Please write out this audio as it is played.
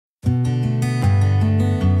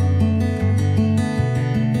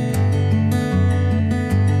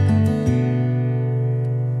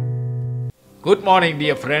Good morning,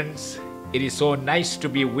 dear friends. It is so nice to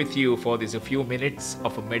be with you for these few minutes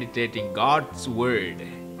of meditating God's Word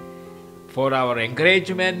for our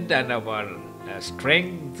encouragement and our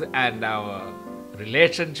strength and our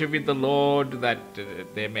relationship with the Lord, that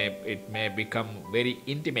it may become very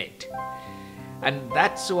intimate. And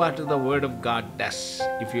that's what the Word of God does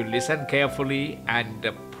if you listen carefully and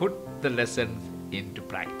put the lessons into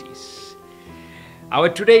practice. Our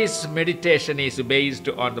today's meditation is based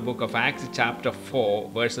on the book of Acts chapter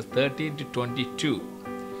 4 verses 13 to 22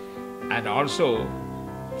 and also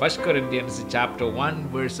 1 Corinthians chapter 1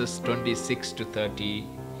 verses 26 to 30.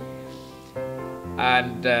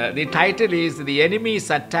 And the title is The Enemy's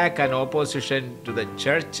Attack and Opposition to the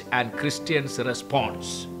Church and Christians'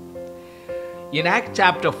 Response. In Acts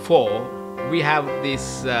chapter 4, we have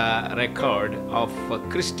this record of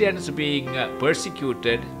Christians being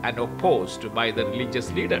persecuted and opposed by the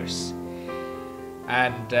religious leaders.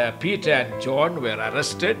 And Peter and John were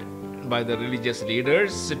arrested by the religious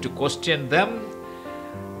leaders to question them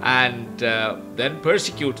and then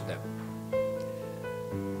persecute them.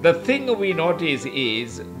 The thing we notice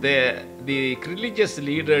is the religious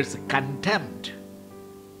leaders' contempt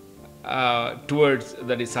towards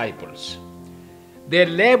the disciples. They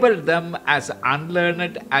labeled them as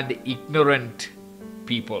unlearned and ignorant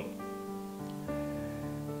people.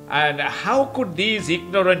 And how could these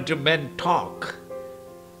ignorant men talk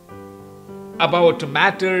about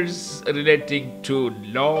matters relating to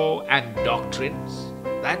law and doctrines?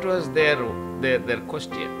 That was their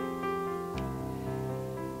question.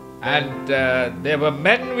 And they were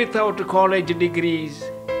men without college degrees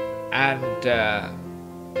and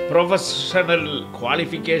professional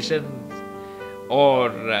qualifications, or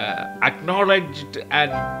acknowledged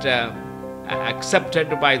and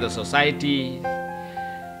accepted by the society.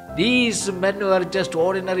 These men were just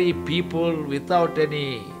ordinary people without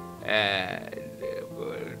any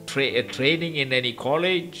training in any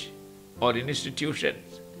college or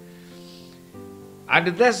institutions.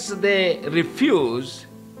 And thus they refused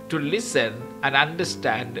to listen and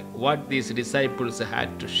understand what these disciples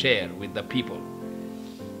had to share with the people.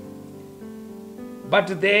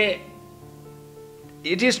 But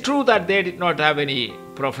it is true that they did not have any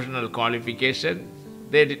professional qualification.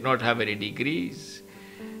 They did not have any degrees.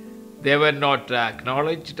 They were not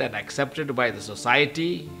acknowledged and accepted by the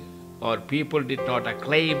society, or people did not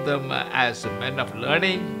acclaim them as men of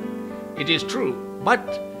learning. It is true.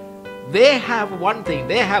 But they have one thing.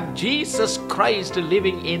 They have Jesus Christ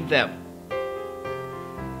living in them.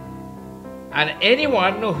 And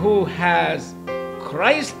anyone who has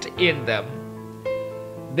Christ in them,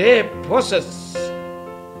 they possess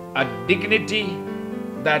a dignity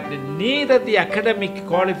that neither the academic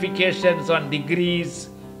qualifications or degrees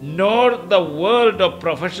nor the world of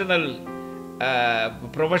professionals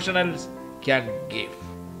can give.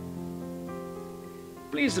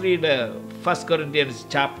 Please read 1 Corinthians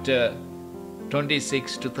chapter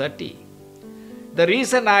 26 to 30. The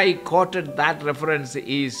reason I quoted that reference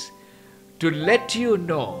is to let you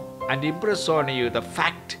know and impress on you the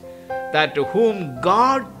fact that whom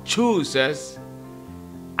God chooses,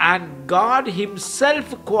 and God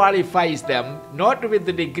Himself qualifies them, not with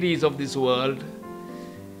the degrees of this world,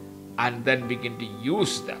 and then begin to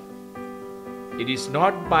use them. It is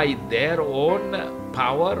not by their own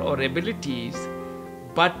power or abilities,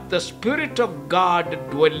 but the Spirit of God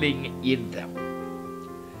dwelling in them.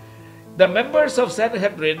 The members of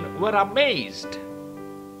Sanhedrin were amazed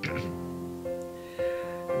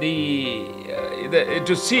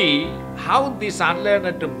to see how these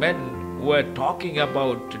unlearned men were talking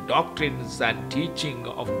about doctrines and teaching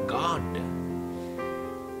of God.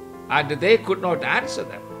 And they could not answer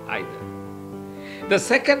them either. The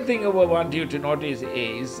second thing I want you to notice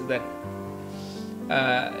is that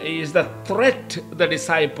is the threat the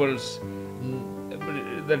disciples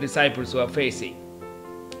were facing.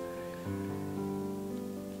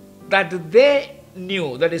 That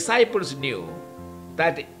the disciples knew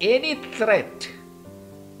that any threat,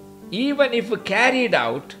 even if carried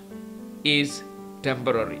out, is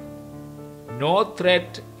temporary. No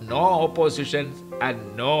threat, no opposition,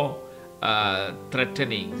 and no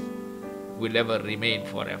threatening will ever remain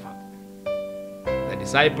forever. The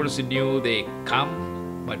disciples knew they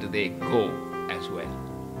come, but they go as well.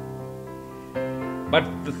 But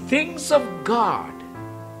the things of God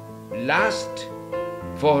last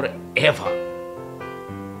forever.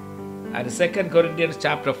 And 2 Corinthians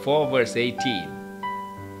chapter 4 verse 18.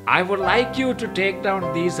 I would like you to take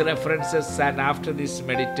down these references, and after this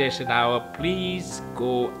meditation hour, please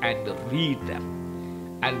go and read them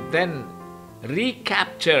and then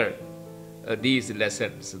recapture these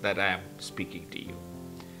lessons that I am speaking to you.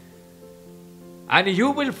 And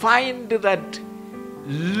you will find that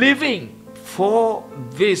living for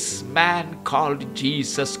this man called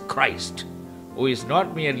Jesus Christ, who is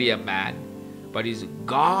not merely a man, but is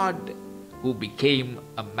God who became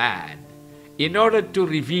a man in order to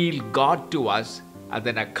reveal God to us and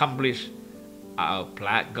then accomplish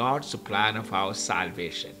God's plan of our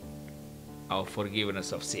salvation, our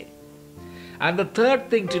forgiveness of sin. And the third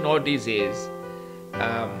thing to notice is,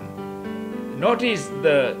 notice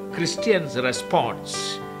the Christians'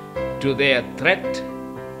 response to their threat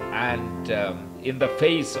and in the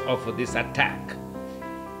face of this attack.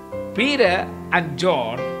 Peter and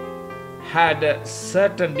John had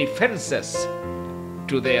certain defenses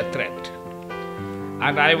to their threat.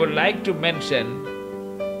 And I would like to mention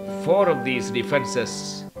 4 of these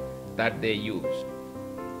defenses that they used.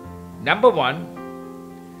 Number 1,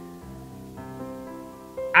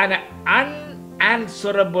 an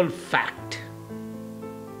unanswerable fact.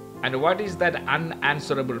 And what is that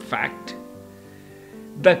unanswerable fact?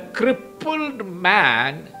 The crippled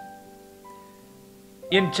man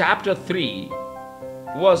in chapter 3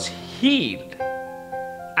 was healed,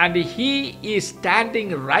 and he is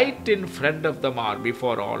standing right in front of them all,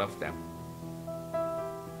 before all of them.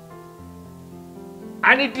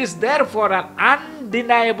 And it is therefore an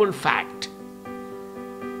undeniable fact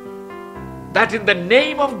that in the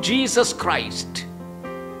name of Jesus Christ,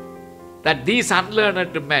 that these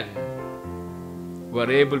unlearned men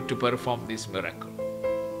were able to perform this miracle.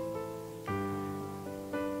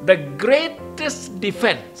 The greatest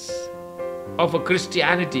defense of a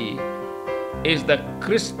Christianity is the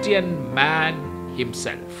Christian man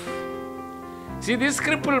himself. See, this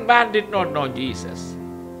crippled man did not know Jesus.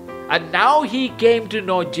 And now he came to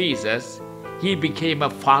know Jesus. He became a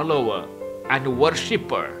follower and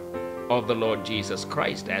worshipper of the Lord Jesus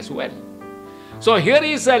Christ as well. So here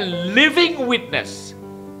is a living witness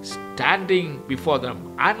standing before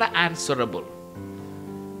them, unanswerable.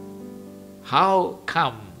 How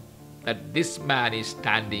come that this man is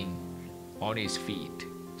standing on his feet,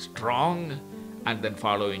 strong, and then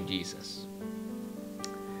following Jesus?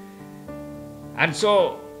 And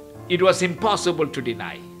so it was impossible to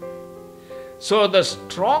deny. So the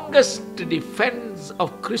strongest defense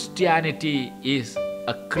of Christianity is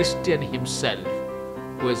a Christian himself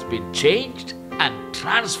who has been changed and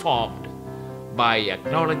transformed by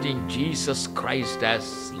acknowledging Jesus Christ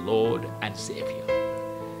as Lord and Savior.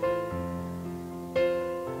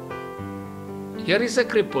 Here is a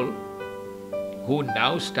cripple who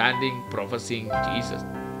now standing professing Jesus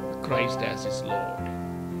Christ as his Lord.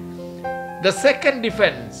 The second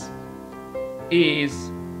defense is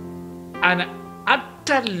an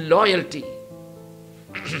utter loyalty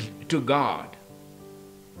to God.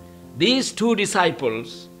 These 2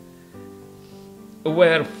 disciples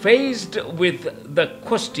were faced with the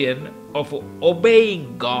question of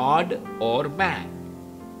obeying God or man.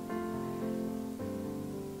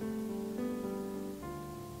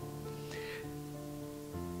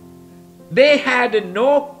 They had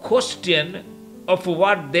no question of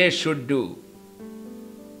what they should do.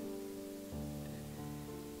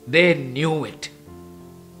 They knew it.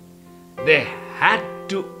 They had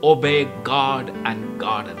to obey God and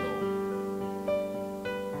God alone.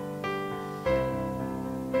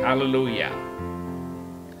 Hallelujah.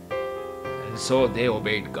 And so they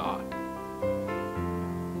obeyed God.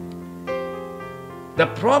 The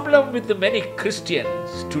problem with many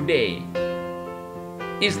Christians today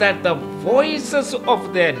is that the voices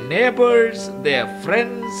of their neighbors, their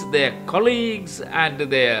friends, their colleagues, and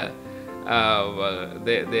their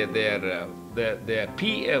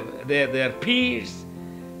peers,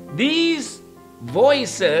 these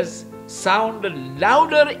voices sound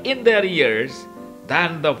louder in their ears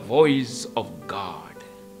than the voice of God.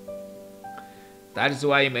 That is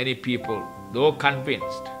why many people, though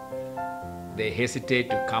convinced, they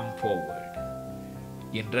hesitate to come forward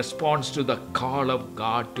in response to the call of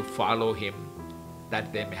God to follow Him,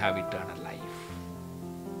 that they may have eternal life.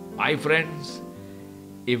 My friends,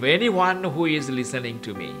 if anyone who is listening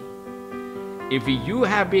to me, if you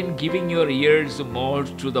have been giving your ears more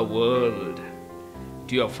to the world,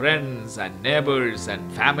 to your friends and neighbors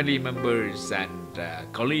and family members and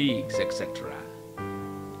colleagues, etc.,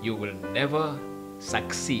 you will never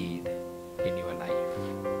succeed in your life.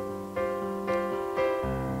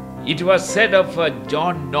 It was said of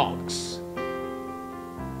John Knox,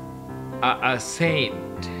 a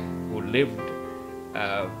saint who lived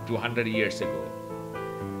 200 years ago,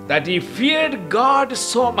 that he feared God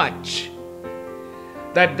so much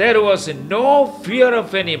that there was no fear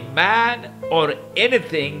of any man or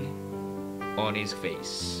anything on his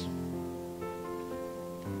face.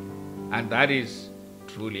 And that is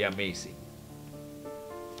truly amazing.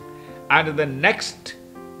 And the next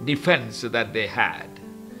defense that they had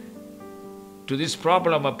to this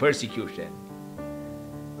problem of persecution,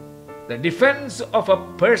 the defense of a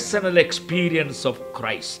personal experience of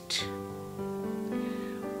Christ.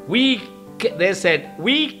 They said,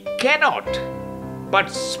 we cannot but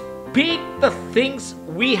speak the things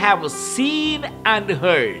we have seen and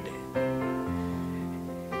heard.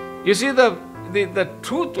 You see, the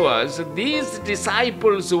truth was, these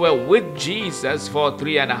disciples who were with Jesus for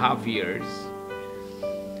 3.5 years,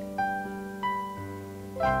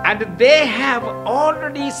 and they have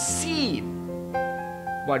already seen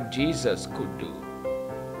what Jesus could do.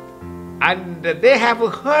 And they have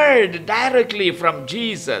heard directly from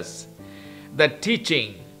Jesus the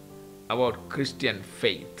teaching about Christian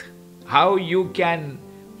faith, how you can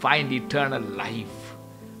find eternal life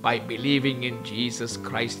by believing in Jesus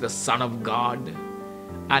Christ, the Son of God,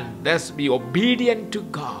 and thus be obedient to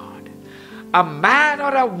God. A man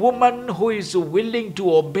or a woman who is willing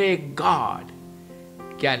to obey God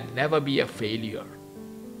can never be a failure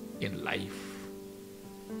in life.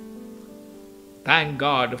 Thank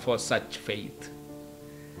God for such faith.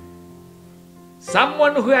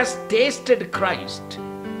 Someone who has tasted Christ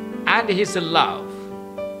and His love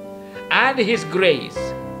and His grace,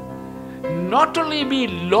 not only be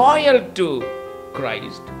loyal to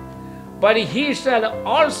Christ, but he shall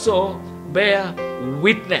also bear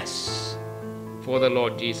witness for the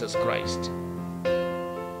Lord Jesus Christ.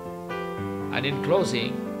 And in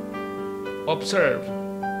closing, observe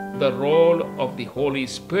the role of the Holy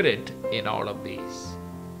Spirit in all of these.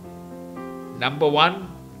 Number one,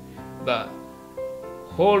 the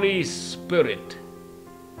Holy Spirit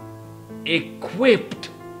equipped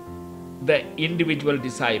the individual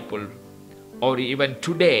disciple, or even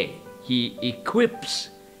today, He equips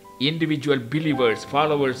individual believers,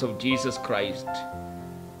 followers of Jesus Christ,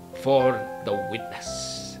 for the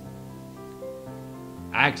witness.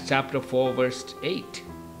 Acts chapter 4 verse 8.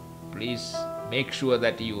 Please make sure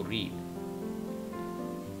that you read.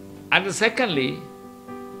 And secondly,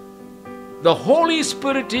 the Holy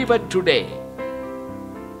Spirit even today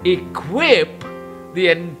equip the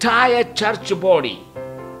entire church body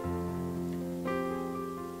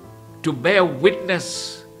to bear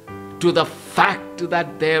witness to the fact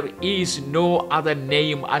that there is no other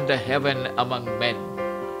name under heaven among men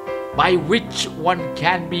by which one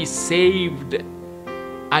can be saved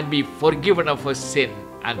and be forgiven of a sin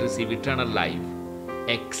and receive eternal life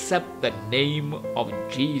except the name of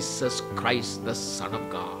Jesus Christ, the Son of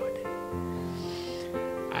God.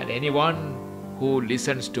 And anyone who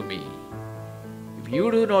listens to me, if you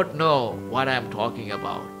do not know what I am talking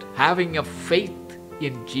about, having a faith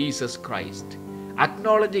in Jesus Christ,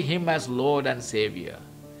 acknowledging Him as Lord and Savior,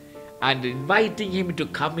 and inviting Him to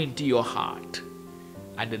come into your heart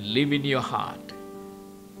and live in your heart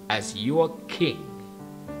as your King,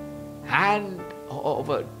 hand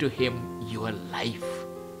over to Him your life,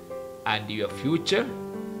 and your future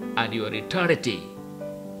and your eternity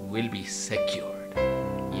will be secured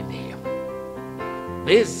in Him.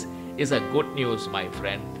 This is a good news, my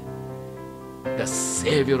friend. The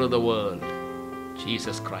Savior of the world,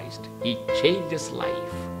 Jesus Christ, He changes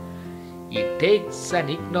life. He takes an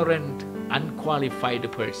ignorant,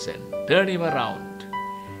 unqualified person, turn him around,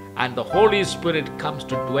 and the Holy Spirit comes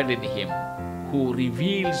to dwell in him, who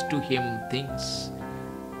reveals to him things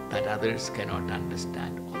that others cannot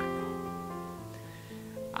understand or know.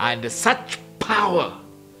 And such power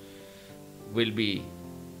will be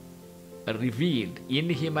revealed in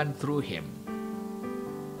him and through him.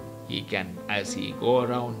 He can, as he go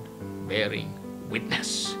around, bearing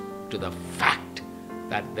witness to the fact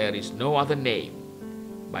that there is no other name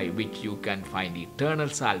by which you can find eternal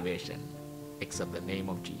salvation except the name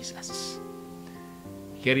of Jesus.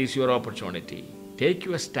 Here is your opportunity. Take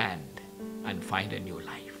your stand and find a new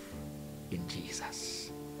life in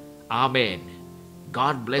Jesus. Amen.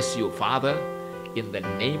 God bless you, Father. In the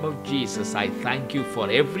name of Jesus, I thank you for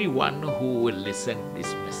everyone who will listen to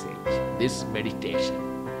this message, this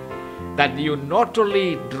meditation, that you not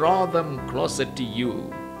only draw them closer to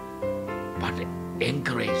you, but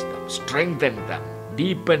encourage them, strengthen them,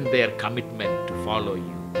 deepen their commitment to follow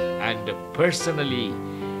you, and personally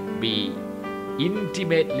be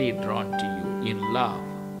intimately drawn to you in love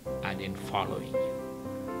and in following you.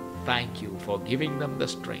 Thank you for giving them the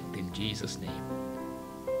strength in Jesus' name.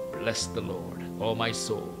 Bless the Lord, oh my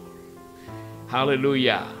soul.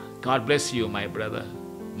 Hallelujah. God bless you, my brother,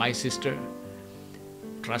 my sister.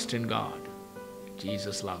 Trust in God.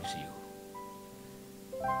 Jesus loves you.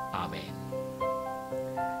 Amen.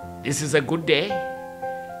 This is a good day.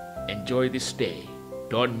 Enjoy this day.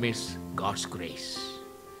 Don't miss God's grace.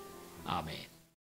 Amen.